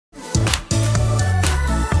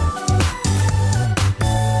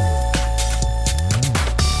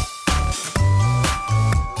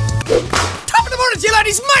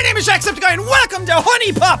babies, my name is Jacksepticeye and welcome to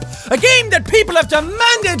Huniepop, a game that people have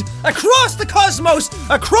demanded across the cosmos,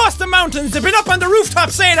 across the mountains. They've been up on the rooftop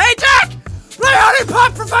saying, "Hey Jack, play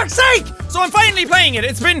Huniepop for fuck's sake!" So I'm finally playing it.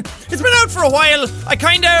 It's been out for a while. I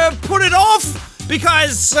kinda put it off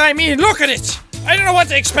because, I mean, look at it. I don't know what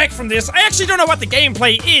to expect from this. I actually don't know what the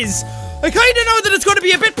gameplay is. I kinda know that it's gonna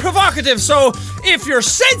be a bit provocative, so if you're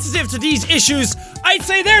sensitive to these issues, I'd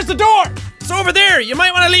say there's the door. It's over there. You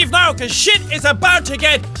might want to leave now, because shit is about to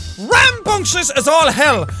get rambunctious as all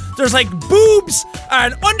hell. There's like boobs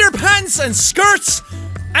and underpants and skirts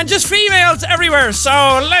and just females everywhere. So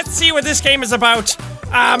let's see what this game is about.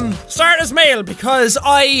 Start as male, because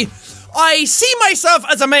I see myself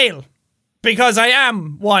as a male. Because I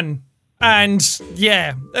am one. And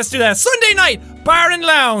yeah, let's do that. Sunday night, bar and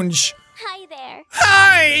lounge. Hi there.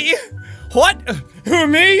 Hi! What? Who,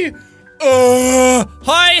 me?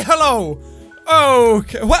 Hi, hello.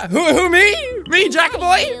 Okay, what? Who, me? Me,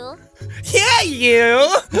 Jackaboy? You. Yeah,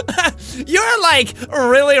 you! You're like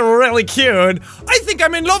really, really cute. I think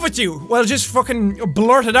I'm in love with you. Well, just fucking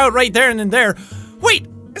blurt it out right there and then there. Wait,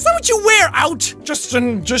 is that what you wear out? Just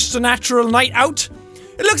a natural night out?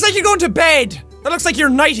 It looks like you're going to bed. That looks like you're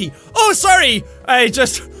nighty. Oh, sorry. I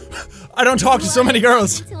don't talk to so many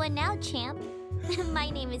girls. To a now, champ. My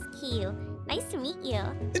name is Kiyu. Nice to meet you.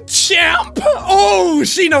 Champ! Oh,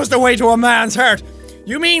 she knows the way to a man's heart.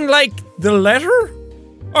 You mean like the letter?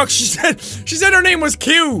 Oh, she said her name was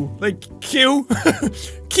Q. Like Q.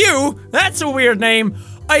 Q? That's a weird name.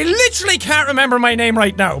 I literally can't remember my name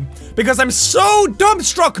right now because I'm so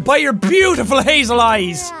dumbstruck by your beautiful hazel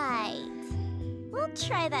eyes. Right. We'll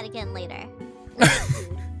try that again later.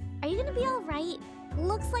 Are you gonna be alright?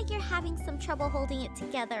 Looks like you're having some trouble holding it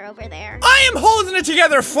together over there. I am holding it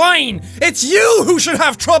together fine! It's you who should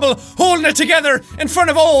have trouble holding it together in front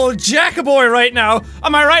of old Jackaboy right now.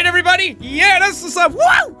 Am I right, everybody? Yeah, that's what's up.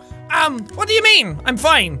 Woo! What do you mean? I'm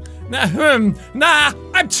fine. Nah,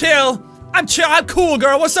 I'm chill. I'm cool,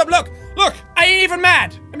 girl. What's up? Look, I ain't even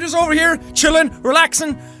mad. I'm just over here, chilling,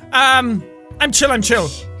 relaxing. I'm chill.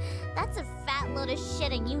 That's a fat load of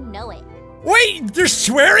shit and you know it. Wait, there's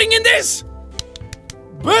swearing in this?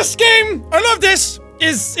 Best game! I love this!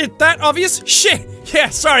 Is it that obvious? Shit! Yeah,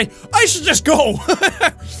 sorry. I should just go.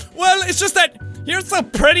 Well, it's just that you're so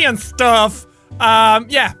pretty and stuff.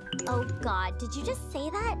 Yeah. Oh god, did you just say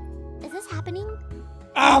that? Is this happening?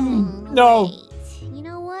 No. Wait. You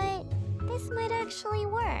know what? This might actually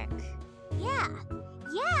work. Yeah.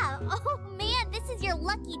 Oh man, this is your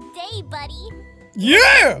lucky day, buddy.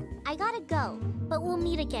 Yeah! I gotta go, but we'll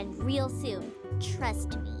meet again real soon.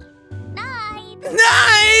 Trust me. Night!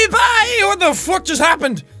 Night! Bye! What the fuck just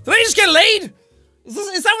happened? Did I just get laid?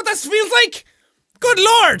 Is that what this feels like? Good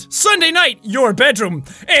lord! Sunday night, your bedroom.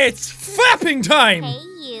 It's fapping time! Hey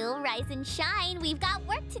you, rise and shine. We've got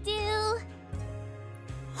work to do.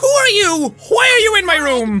 Who are you? Why are you in my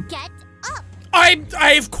room? Get up! I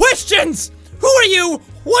have questions! Who are you?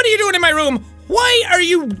 What are you doing in my room? Why are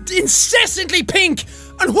you incessantly pink?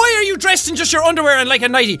 And why are you dressed in just your underwear and like a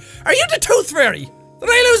nightie? Are you the tooth fairy? Did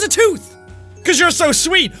I lose a tooth? Cause you're so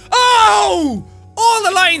sweet. Oh! All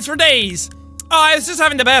the lines for days. Oh, I was just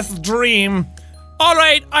having the best dream.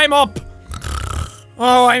 Alright, I'm up.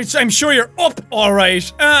 Oh, I'm sure you're up alright.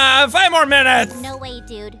 5 more minutes. No way,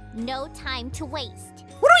 dude. No time to waste.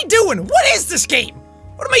 What are we doing? What is this game?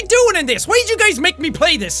 What am I doing in this? Why did you guys make me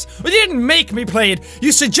play this? Well, you didn't make me play it.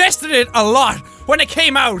 You suggested it a lot when it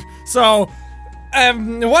came out. So,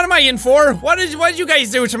 what am I in for? What did you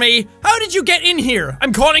guys do to me? How did you get in here?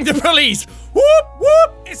 I'm calling the police. Whoop,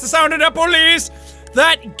 whoop. It's the sound of the police.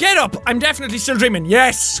 That get up. I'm definitely still dreaming.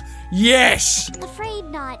 Yes. Afraid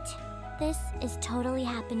not. This is totally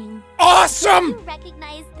happening. Awesome. Do you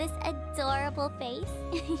recognize this adorable face?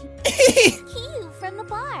 Kiyu from the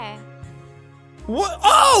bar. What?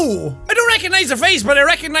 Oh! I don't recognize the face, but I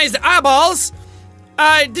recognize the eyeballs.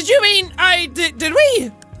 Did you mean did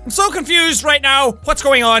we? I'm so confused right now. What's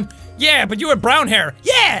going on? Yeah, but you had brown hair.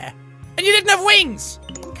 Yeah! And you didn't have wings.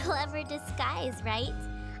 Clever disguise, right?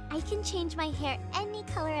 I can change my hair any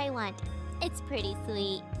color I want. It's pretty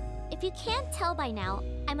sweet. If you can't tell by now,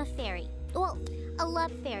 I'm a fairy. Well, a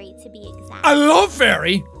love fairy to be exact. A love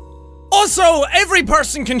fairy? Also, every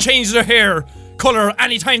person can change their hair color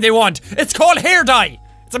anytime they want. It's called hair dye.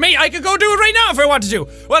 It's me. I could go do it right now if I wanted to.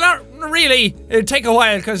 Well, not really. It'd take a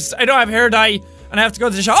while because I don't have hair dye and I have to go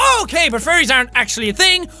to the shop. Oh, okay, but fairies aren't actually a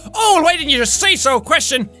thing. Oh, why didn't you just say so?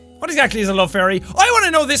 Question. What exactly is a love fairy? I want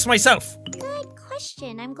to know this myself. Good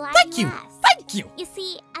question. I'm glad you asked. Thank you. You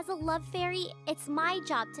see, as a love fairy, it's my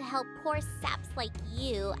job to help poor saps like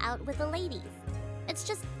you out with the ladies. It's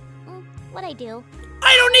just What I do?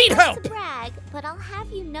 I don't need Not help! to brag, but I'll have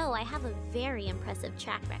you know I have a very impressive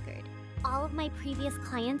track record. All of my previous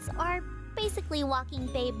clients are basically walking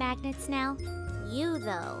babe magnets now. You,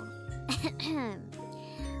 though.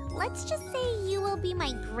 Let's just say you will be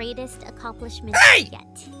my greatest accomplishment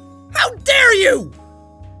yet. How dare you!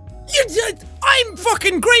 I'm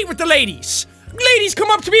fucking great with the ladies. Ladies come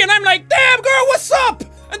up to me and I'm like, damn girl, what's up?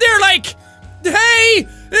 And they're like, hey,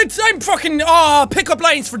 I'm fucking, pickup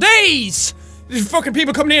lines for days. There's fucking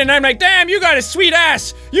people coming in and I'm like, damn, you got a sweet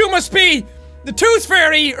ass. You must be the tooth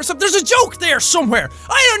fairy or something. There's a joke there somewhere.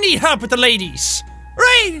 I don't need help with the ladies.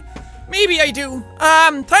 Right? Maybe I do.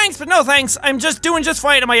 Thanks, but no thanks. I'm just doing just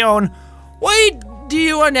fine on my own. Why do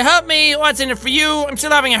you want to help me? What's in it for you? I'm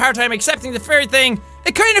still having a hard time accepting the fairy thing.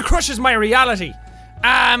 It kind of crushes my reality.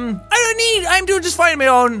 I'm doing just fine on my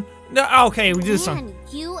own. No, okay, we do this one. Man,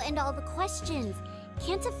 you and all the questions.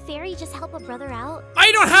 Can't a fairy just help a brother out?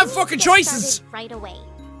 I don't have fucking choices. Right away.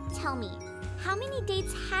 Tell me, how many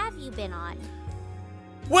dates have you been on?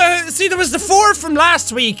 Well, see, there was the 4 from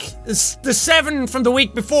last week, the 7 from the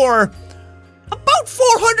week before. About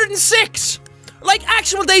 406. Like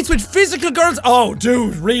actual dates with physical girls. Oh,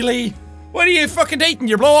 dude, really? What are you fucking dating?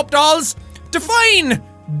 Your blow-up dolls? Define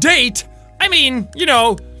date. I mean, you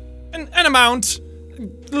know, an amount.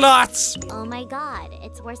 Lots. Oh my god,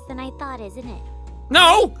 it's worse than I thought, isn't it?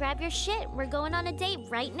 No! Hey, grab your shit, we're going on a date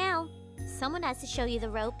right now. Someone has to show you the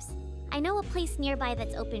ropes. I know a place nearby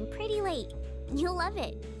that's open pretty late. You'll love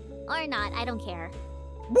it. Or not, I don't care.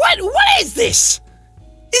 What is this?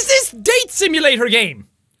 Is this date simulator game?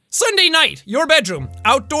 Sunday night, your bedroom,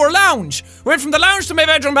 outdoor lounge. Went from the lounge to my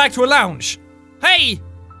bedroom back to a lounge. Hey!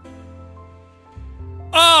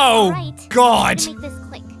 Oh, right, God! to make this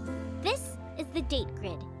quick. This is the date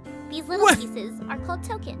grid. These little pieces are called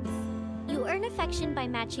tokens. You earn affection by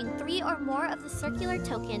matching 3 or more of the circular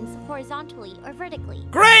tokens horizontally or vertically.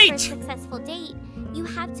 Great! For a successful date, you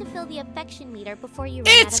have to fill the affection meter before you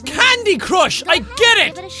run It's out of Candy Crush! Go I ahead,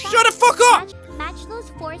 get give it! a shot. Shut the fuck up! Match those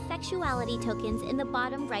 4 sexuality tokens in the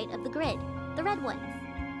bottom right of the grid. The red ones.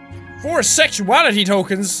 4 sexuality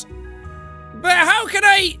tokens? But how can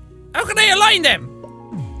I align them?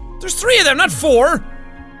 There's 3 of them, not 4.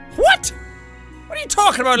 What? What are you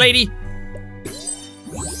talking about, lady?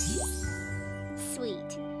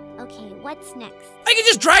 Sweet. Okay, what's next? I can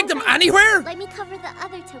just drag them anywhere? Let me cover the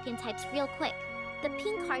other token types real quick. The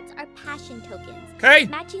pink hearts are passion tokens. Okay.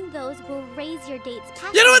 Matching those will raise your date's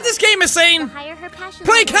passion. You know what this game is saying? The higher her passion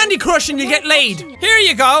Play level, Candy Crush and you get laid. Here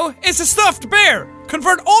you go. It's a stuffed bear.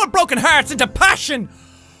 Convert all broken hearts into passion.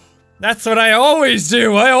 That's what I always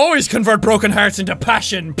do. I always convert broken hearts into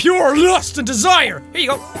passion. Pure lust and desire. Here you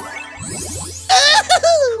go.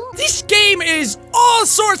 This game is all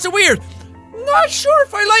sorts of weird. Not sure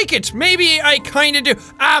if I like it. Maybe I kind of do.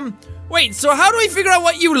 Wait, so how do I figure out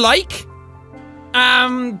what you like?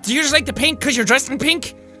 Do you just like the pink because you're dressed in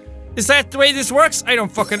pink? Is that the way this works? I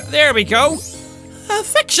don't fucking... There we go.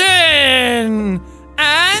 Affection!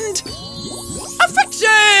 And... affection!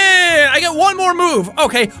 I get one more move.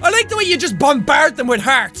 Okay, I like the way you just bombard them with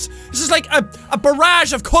hearts. This is like a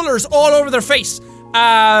barrage of colors all over their face.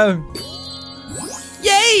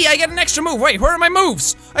 Yay, I get an extra move. Wait, where are my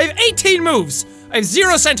moves? I have 18 moves. I have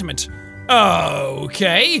 0 sentiment.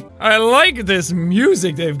 Okay. I like this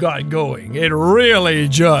music they've got going. It really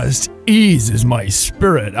just eases my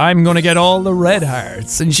spirit. I'm gonna get all the red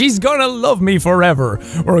hearts, and she's gonna love me forever.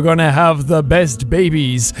 We're gonna have the best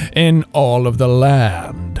babies in all of the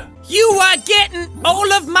land. You are getting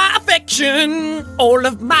all of my affection, all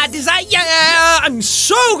of my desire. I'm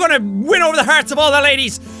so gonna win over the hearts of all the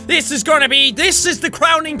ladies. This is the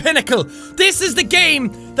crowning pinnacle. This is the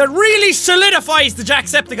game that really solidifies the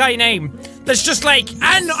Jacksepticeye name. That's just like,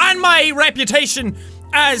 and my reputation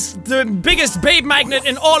as the biggest babe magnet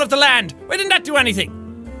in all of the land. Why didn't that do anything?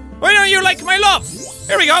 Why don't you like my love?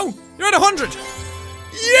 Here we go. You're at 100.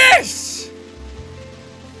 Yes!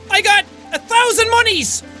 I got 1,000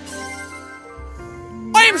 monies.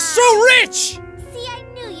 I am so rich! See, I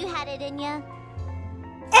knew you had it in ya.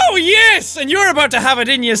 Oh yes! And you're about to have it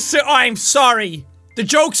in you, so I'm sorry. The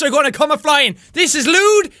jokes are gonna come a-flying. This is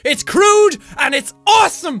lewd, it's crude, and it's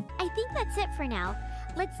awesome! I think that's it for now.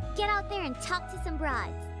 Let's get out there and talk to some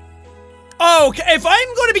broads. Okay, if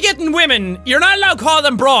I'm gonna be getting women, you're not allowed to call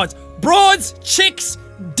them broads. Broads, chicks,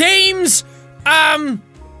 dames,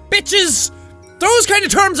 bitches. Those kind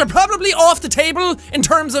of terms are probably off the table in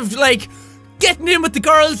terms of, like, getting in with the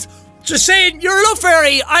girls. Just saying, you're a love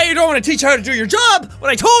fairy. I don't want to teach you how to do your job. What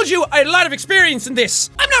I told you, I had a lot of experience in this.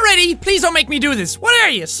 I'm not ready. Please don't make me do this. What are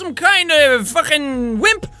you? Some kind of fucking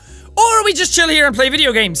wimp? Or we just chill here and play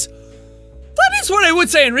video games? That'd be This is what I would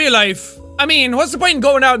say in real life. I mean, what's the point in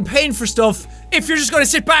going out and paying for stuff if you're just gonna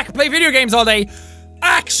sit back and play video games all day?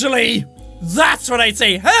 Actually, that's what I'd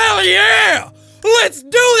say. Hell yeah! Let's do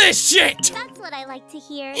this shit! That's what I like to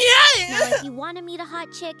hear. Yeah! Now, if you want to meet a hot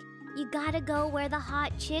chick, you gotta go where the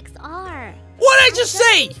hot chicks are. What'd I just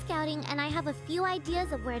say? I'm scouting, and I have a few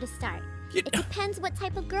ideas of where to start. It depends what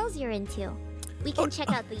type of girls you're into. We can check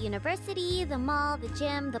out the university, the mall, the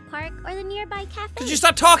gym, the park, or the nearby cafe. Could you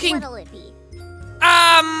stop talking? What'll it be?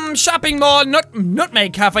 Shopping mall,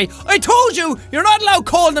 nutmeg cafe. I told you, you're not allowed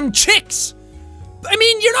calling them chicks. I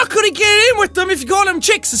mean, you're not gonna get in with them if you call them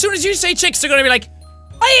chicks. As soon as you say chicks, they're gonna be like,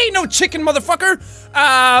 I ain't no chicken, motherfucker.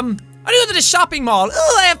 I go to the shopping mall.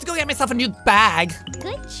 Oh, I have to go get myself a new bag.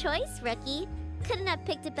 Good choice, rookie. Couldn't have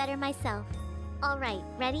picked it better myself. All right,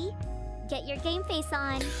 ready? Get your game face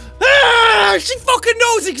on. Ah, she fucking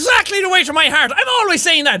knows exactly the way to my heart. I'm always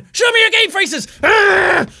saying that. Show me your game faces.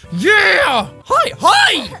 Ah, yeah.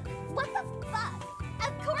 Hi. What the fuck?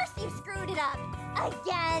 Of course you screwed it up.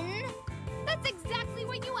 Again? That's exactly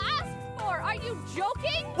what you asked for. Are you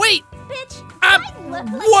joking? Wait. Bitch, I look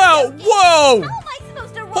like whoa. How am I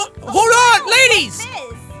supposed to roll hold on, ladies. like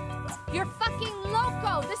this? You're fucking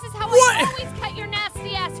loco. This is how What? I always cut your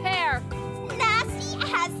nasty ass hair. Nasty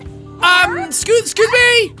ass. Excuse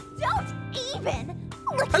me. Don't even.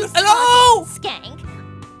 Look, Hello? skank.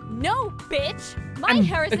 No, bitch. My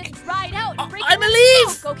hair isn't dried out. I'ma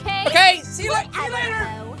leave. Okay? Okay, see you later. Whatever.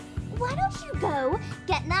 Why don't you go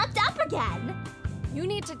get knocked up again? You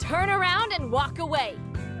need to turn around and walk away.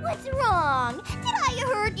 What's wrong? Did I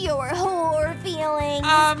hurt your whore feelings?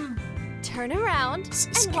 Turn around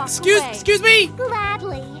and walk away. Excuse me.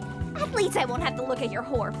 Gladly. At least I won't have to look at your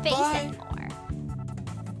whore face anymore.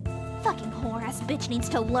 Fucking whore-ass bitch needs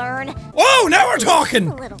to learn. Whoa, now we're talking.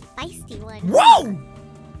 A little feisty one. Whoa!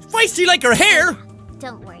 Feisty like her hair.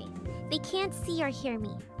 Don't worry. They can't see or hear me.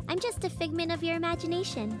 I'm just a figment of your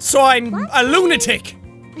imagination. So I'm a lunatic.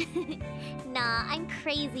 Nah, I'm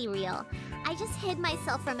crazy real. I just hid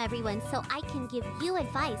myself from everyone so I can give you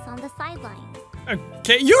advice on the sidelines.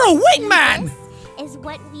 Okay, you're a wingman. This is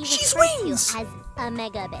what we She's refer to wings. as a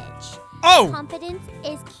mega bitch. Oh. Confidence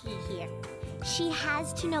is key here. She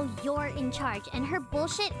has to know you're in charge, and her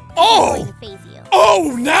bullshit Oh. is going to phase you.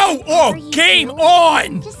 Oh, now. Oh, Whatever you game do,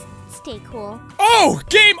 on. Just stay cool. Oh,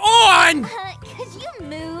 game on. Could you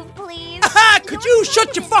move, please? Aha, could you You're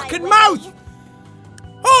shut your kind of in my fucking way. mouth?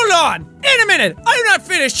 Hold on. In a minute. I'm not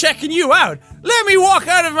finished checking you out. Let me walk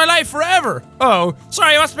out of my life forever. Oh,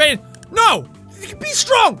 sorry, I must have been. No. Be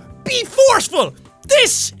strong. Be forceful.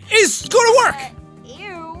 This is gonna work. Ew.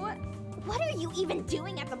 What are you even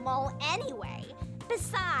doing at the mall anyway?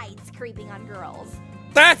 Besides creeping on girls.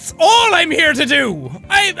 That's all I'm here to do.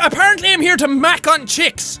 I apparently am here to mac on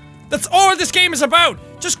chicks. That's all this game is about.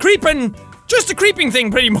 Just creeping. Just a creeping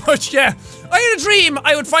thing, pretty much, yeah. I had a dream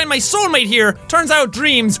I would find my soulmate here. Turns out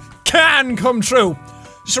dreams can come true.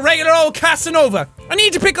 Just a regular old Casanova. I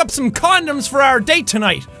need to pick up some condoms for our date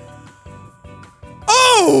tonight.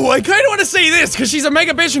 Oh, I kind of want to say this, because she's a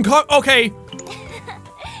mega bitch and okay.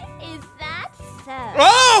 Is that so?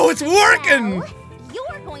 Oh, it's working! Well,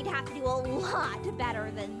 you're going to have to do a lot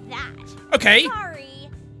better than that. Okay. Sorry,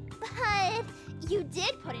 but you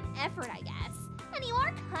did put in effort, I guess. And you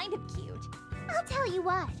are kind of cute. I'll tell you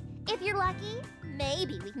what, if you're lucky,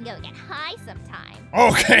 maybe we can go get high sometime.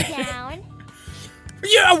 Okay. Down?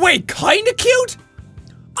 Yeah, wait, kinda cute?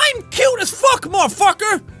 I'm cute as fuck,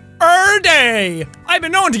 motherfucker! Day. I've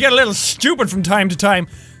been known to get a little stupid from time to time.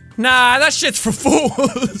 Nah, that shit's for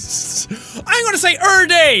fools. I'm gonna say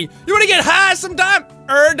day. You wanna get high sometime?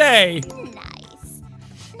 Day. Nice.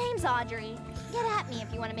 Name's Audrey. Get at me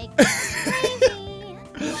if you want to make me crazy.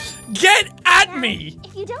 Get at me!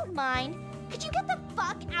 If you don't mind, could you get the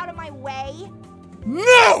fuck out of my way?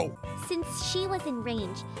 No! Since she was in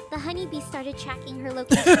range, the honeybee started tracking her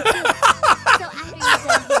location too. So after you're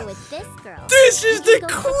done here with this girl, This is you the can go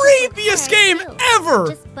catch up with creepiest her, game too. ever!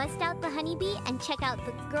 Just bust out the honeybee and check out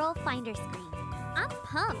the girl finder screen. I'm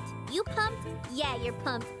pumped. You pumped? Yeah, you're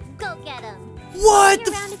pumped. Go get him. What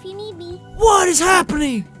Be around if you need me. What is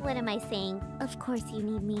happening? What am I saying? Of course you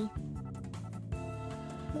need me.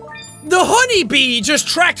 The honeybee just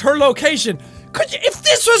tracked her location. Could you, if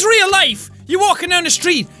this was real life, you walking down the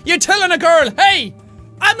street, you're telling a girl, hey,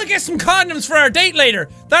 I'm gonna get some condoms for our date later.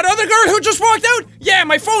 That other girl who just walked out, yeah,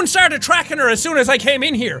 my phone started tracking her as soon as I came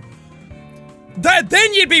in here.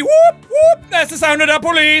 Then you'd be whoop, whoop, that's the sound of the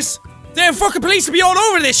police. The fucking police would be all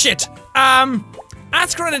over this shit.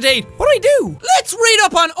 Ask her on a date. What do I do? Let's read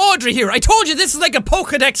up on Audrey here. I told you this is like a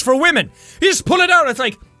Pokedex for women. You just pull it out, it's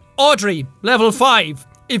like, Audrey, level 5,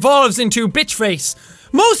 evolves into bitch face.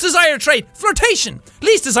 Most desired trait, flirtation.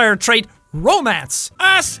 Least desired trait, romance.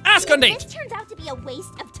 Ask on If date. this turns out to be a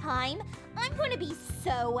waste of time, I'm gonna be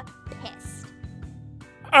so pissed.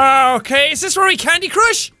 Okay, is this where we Candy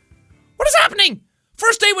Crush? What is happening?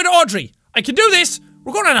 First date with Audrey. I can do this.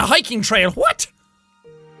 We're going on a hiking trail. What?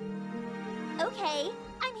 Okay,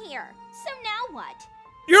 I'm here. So now what?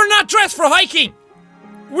 You're not dressed for hiking.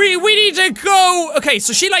 We need to go. Okay,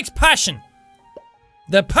 so she likes passion.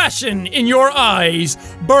 The passion in your eyes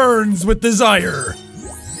burns with desire.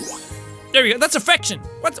 There we go. That's affection.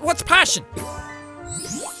 What's passion?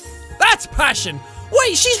 That's passion.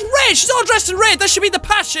 Wait, she's red. She's all dressed in red. That should be the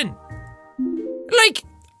passion. Like,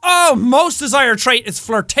 oh, most desired trait is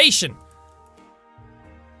flirtation.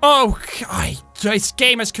 Oh, this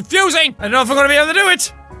game is confusing. I don't know if I'm gonna be able to do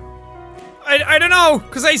it. I don't know,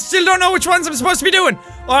 because I still don't know which ones I'm supposed to be doing.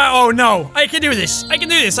 Oh no, I can do this. I can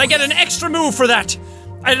do this. I get an extra move for that.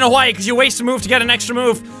 I don't know why, because you waste a move to get an extra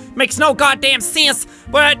move. Makes no goddamn sense,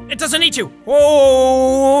 but it doesn't need to.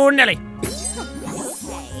 Oh, Nelly.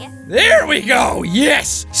 There we go,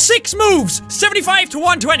 yes! 6 moves, 75 to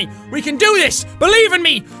 120. We can do this. Believe in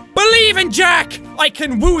me. Believe in Jack. I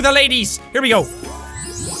can woo the ladies. Here we go.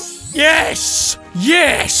 Yes!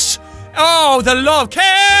 Yes! Oh, the love.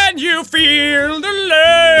 Can you feel the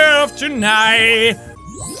love tonight?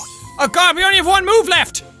 Oh god, we only have 1 move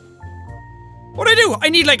left. What do I do? I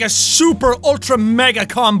need like a super ultra mega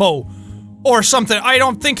combo. Or something. I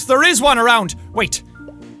don't think there is one around. Wait.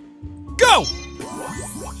 Go!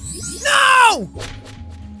 No!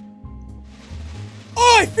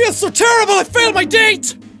 Oh, I feel so terrible. I failed my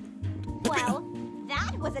date. Well,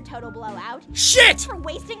 that was a total blowout. Shit! Thanks for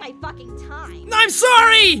wasting my fucking time. I'm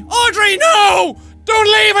sorry! Audrey, no! Don't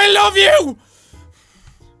leave, I love you!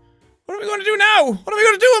 What are we gonna do now? What are we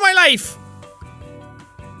gonna do with my life?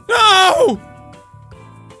 No!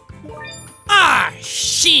 Ah,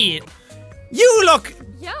 shit! You look...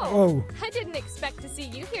 Yo, Oh. I didn't expect to see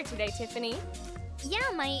you here today, Tiffany. Yeah,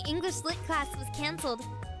 my English lit class was canceled.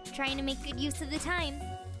 Trying to make good use of the time.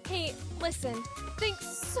 Hey, listen, thanks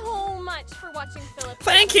so much for watching Philip.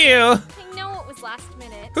 Thank you! I know it was last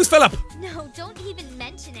minute. Who's Philip? No, don't even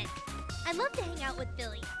mention it. I love to hang out with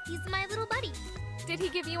Billy. He's my little buddy. Did he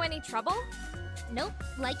give you any trouble? Nope,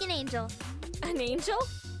 like an angel. An angel?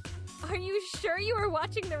 Are you sure you were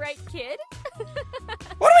watching the right kid?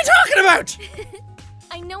 What are we talking about?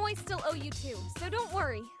 I know I still owe you too, so don't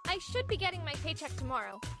worry. I should be getting my paycheck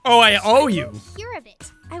tomorrow. Oh, I owe you. Hear of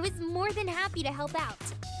it. I was more than happy to help out.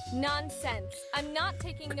 Nonsense. I'm not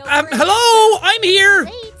taking no Hello? I'm here!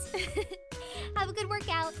 Late. Have a good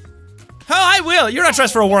workout. Oh, I will. You're not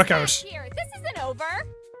dressed for a workout. Here, this isn't over.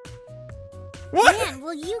 What? Man,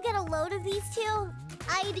 will you get a load of these two?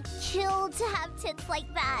 I'd kill to have tits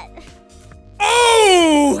like that.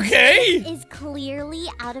 Okay! Is clearly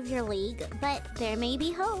out of your league, but there may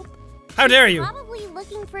be hope. How dare you? Probably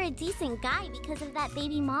looking for a decent guy because of that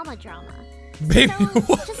baby mama drama. Baby, So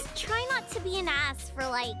what? just try not to be an ass for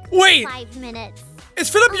like Wait. 5 minutes. Is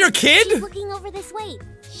Philip your She's kid? looking over this way.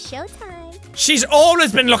 Showtime. She's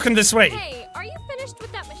always been looking this way. Hey, are you finished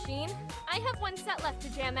with that machine? I have 1 set left to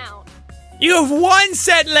jam out. You have 1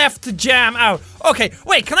 set left to jam out. Okay,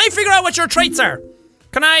 wait, can I figure out what your traits are?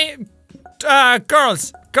 Can I...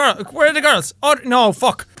 girls. Where are the girls? Oh, no,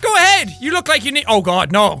 fuck. Go ahead. You look like you need... Oh,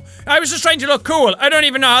 God, no. I was just trying to look cool. I don't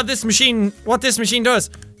even know how this machine... What this machine does.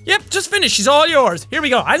 Yep, just finish. She's all yours. Here we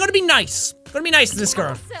go. I'm gonna be nice. I'm gonna be nice to this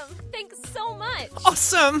girl. Awesome. Thanks so much.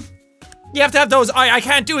 Awesome. You have to have those... I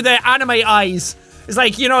can't do the anime eyes. It's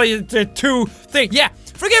like, you know, the 2 things. Yeah,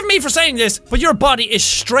 forgive me for saying this, but your body is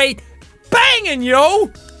straight banging, yo!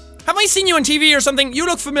 Have I seen you on TV or something? You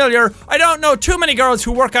look familiar. I don't know too many girls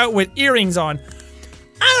who work out with earrings on.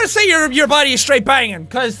 I'm gonna say your body is straight banging,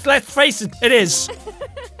 because let's face it, it is.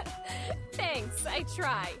 Thanks, I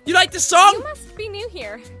try. You like this song? You must be new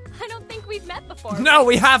here. I don't think we've met before. No,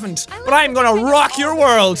 we haven't. I But like I'm to gonna think of rock all your the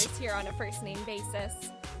world. members here on a first name basis.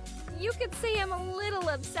 You could say I'm a little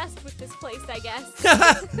obsessed with this place, I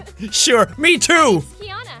guess. Sure, me too.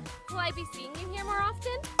 Kiana, will I be seeing you here more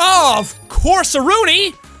often? Oh, of course,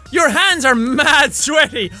 Rooney. Your hands are mad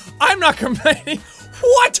sweaty. I'm not complaining.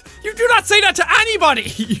 What? You do not say that to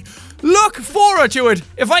anybody. Look forward to it.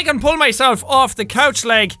 If I can pull myself off the couch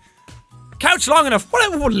long enough.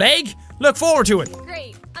 What leg? Look forward to it.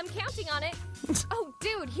 Great, I'm counting on it. Oh,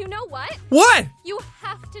 dude, you know what? What? You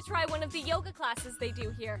have to try one of the yoga classes they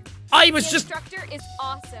do here. I The was just instructor is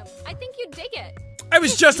awesome. I think you'd dig it.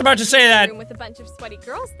 about to say that. Room with a bunch of sweaty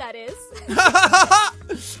girls, that is.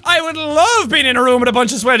 I would love being in a room with a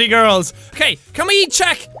bunch of sweaty girls. Okay, can we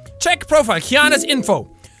check profile? Kiana's info.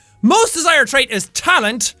 Most desired trait is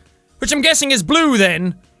talent. which I'm guessing is blue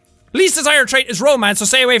then. Least desired trait is romance, so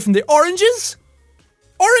stay away from the oranges.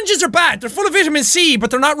 Oranges are bad. They're full of vitamin C, but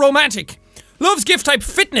they're not romantic. Love's gift type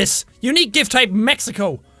fitness. Unique gift type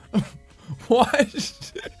Mexico. What?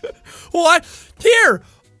 What?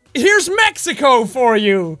 Here's Mexico for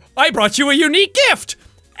you. I brought you a unique gift.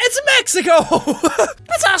 It's Mexico.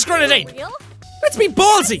 Let's ask her on a date. Real? Let's be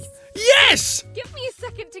ballsy. Yes! Give me a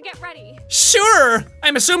second to get ready. Sure!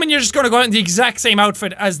 I'm assuming you're just gonna go out in the exact same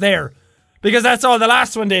outfit as there. Because that's all the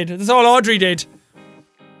last one did. That's all Audrey did.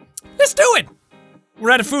 Let's do it!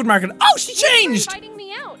 We're at a food market. Oh, she changed! Thanks for inviting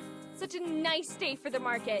me out. Such a nice day for the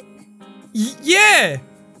market. Yeah!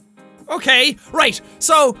 Okay, right.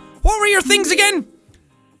 So, what were your things again?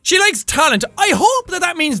 She likes talent. I hope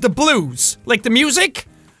that means the blues. Like the music.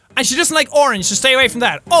 And she doesn't like orange, so stay away from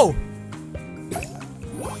that. Oh!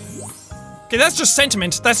 Okay, that's just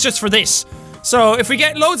sentiment. That's just for this. So, if we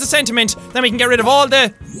get loads of sentiment, then we can get rid of all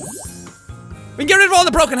the... We can get rid of all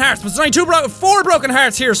the broken hearts, but there's only 4 broken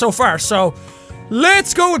hearts here so far, so...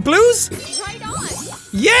 Let's go with blues? Right on.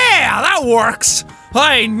 Yeah, that works!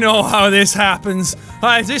 I know how this happens.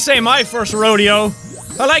 This ain't my first rodeo.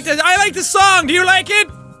 I like the song, do you like it?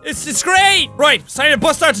 It's great! Right, it's time to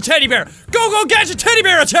bust out the teddy bear. Go gadget teddy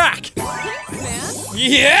bear attack! Thanks, man.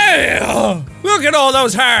 Yeah! Look at all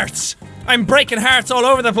those hearts! I'm breaking hearts all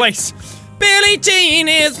over the place. Billie Jean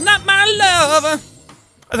is not my love.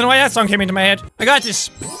 I don't know why that song came into my head. I got this.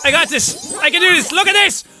 I got this. I can do this. Look at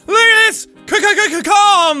this. Look at this.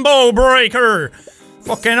 Combo breaker.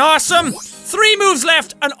 Fucking awesome. 3 moves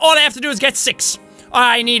left, and all I have to do is get 6.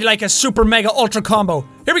 I need like a super mega ultra combo.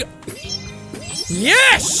 Here we go.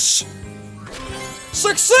 Yes!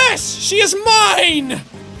 Success! She is mine!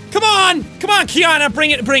 Come on, Kiana,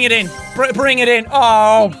 bring it in. Bring it in.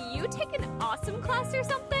 Oh. Did you take an awesome class or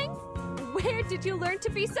something? Where did you learn to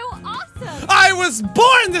be so awesome? I was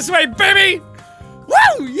born this way, baby!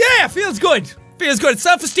 Woo! Yeah, feels good. Feels good.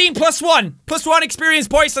 Self-esteem +1. +1 experience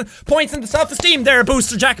points into self-esteem there,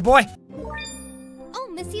 booster jacket boy. Oh,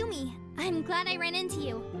 Miss Yumi. I'm glad I ran into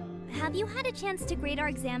you. Have you had a chance to grade our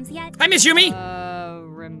exams yet? Hi, Miss Yumi.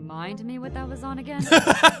 Remind me what that was on again?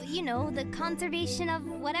 You know, the conservation of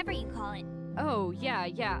whatever you call it. Oh,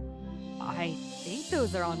 yeah. I think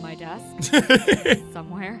those are on my desk.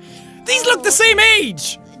 Somewhere. These look the same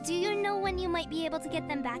age! Do you know when you might be able to get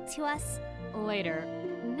them back to us? Later.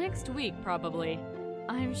 Next week, probably.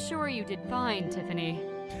 I'm sure you did fine, Tiffany.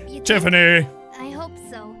 You think? Tiffany. I hope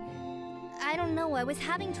so. I don't know, I was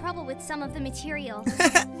having trouble with some of the material.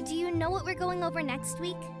 Do you know what we're going over next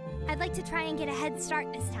week? I'd like to try and get a head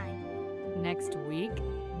start this time. Next week?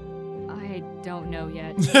 I don't know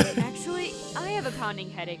yet. Actually, I have a pounding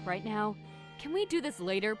headache right now. Can we do this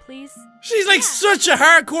later, please? She's like such a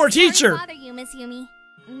hardcore teacher. Sorry to bother you, Miss Yumi.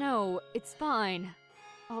 No, it's fine.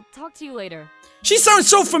 I'll talk to you later. She sounds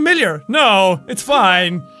so familiar. No, it's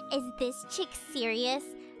fine. Is this chick serious?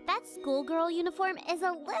 That schoolgirl uniform is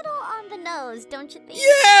a little on the nose, don't you think?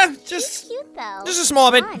 Yeah, She's just cute though. just a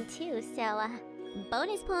small bit. On too, so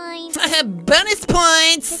bonus points. Bonus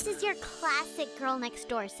points. This is your classic girl next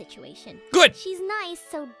door situation. Good. She's nice,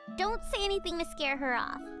 so don't say anything to scare her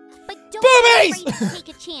off. But don't Boobies! be afraid to take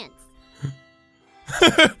a chance.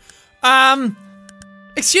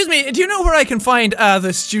 Excuse me, do you know where I can find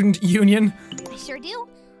the student union? I sure do.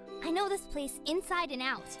 I know this place inside and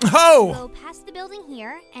out. Oh! Go past the building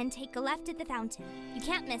here and take a left at the fountain. You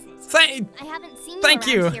can't miss it. I haven't seen Thank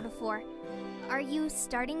you around you. here before. Are you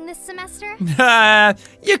starting this semester?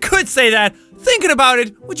 You could say that. Thinking about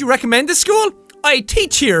it, would you recommend this school? I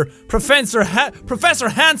teach here. Professor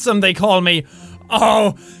Handsome, they call me.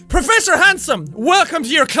 Oh, Professor Handsome, welcome to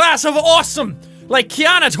your class of awesome. Like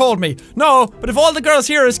Kiana told me. No, but if all the girls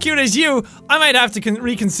here are as cute as you, I might have to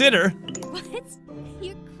reconsider. What?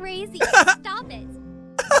 You're crazy. Stop it.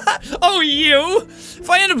 Oh, you? If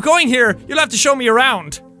I end up going here, you'll have to show me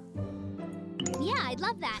around. Yeah, I'd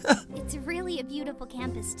love that. It's really a beautiful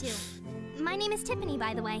campus, too. My name is Tiffany,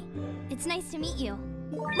 by the way. It's nice to meet you.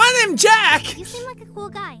 My name's Jack! You seem like a cool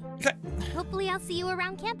guy. Hopefully I'll see you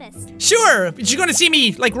around campus. Sure, but you're gonna see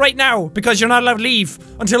me, like, right now, because you're not allowed to leave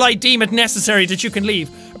until I deem it necessary that you can leave,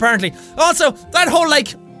 apparently. Also, that whole,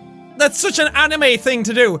 like, that's such an anime thing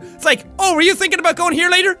to do. It's like, oh, were you thinking about going here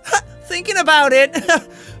later? Thinking about it.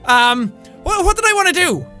 What did I want to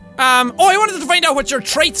do? Oh, I wanted to find out what your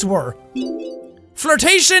traits were.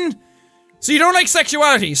 Flirtation. So you don't like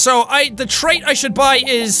sexuality. So the trait I should buy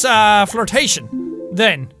is, flirtation.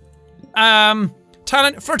 Then.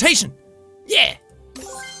 Talent, flirtation. Yeah.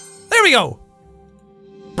 There we go.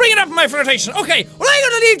 Bring it up in my flirtation. Okay, well I'm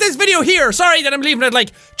gonna leave this video here. Sorry that I'm leaving it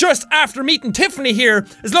like just after meeting Tiffany here,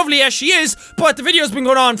 as lovely as she is, but the video's been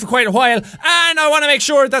going on for quite a while, and I want to make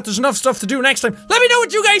sure that there's enough stuff to do next time. Let me know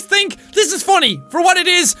what you guys think. This is funny. For what it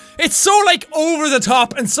is, it's so, like, over the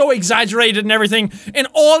top and so exaggerated and everything in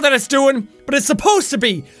all that it's doing, but it's supposed to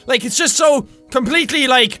be. Like, it's just so completely,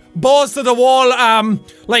 like, balls to the wall,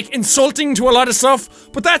 like, insulting to a lot of stuff,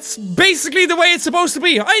 but that's basically the way it's supposed to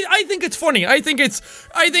be. I think it's funny. I think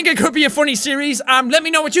it could be a funny series. Let me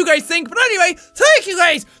know what you guys think, but anyway, thank you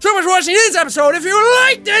guys so much for watching this episode. If you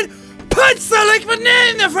liked it, punch the like button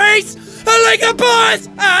in the face like a boss,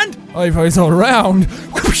 and high fives all around.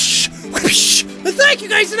 Whoosh, whoosh. And thank you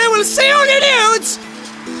guys, and I will see you on the nudes.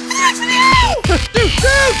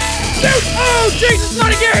 Dude! Oh, Jesus, not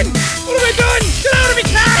again! What have I done? Get out of my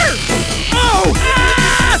car! Oh!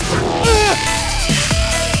 Ah!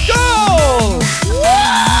 Goal!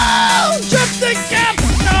 Woo! Jump the gap!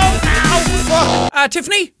 No! Ow!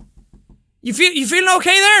 Tiffany? You feeling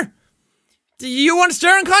okay there? Do you want a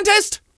staring contest?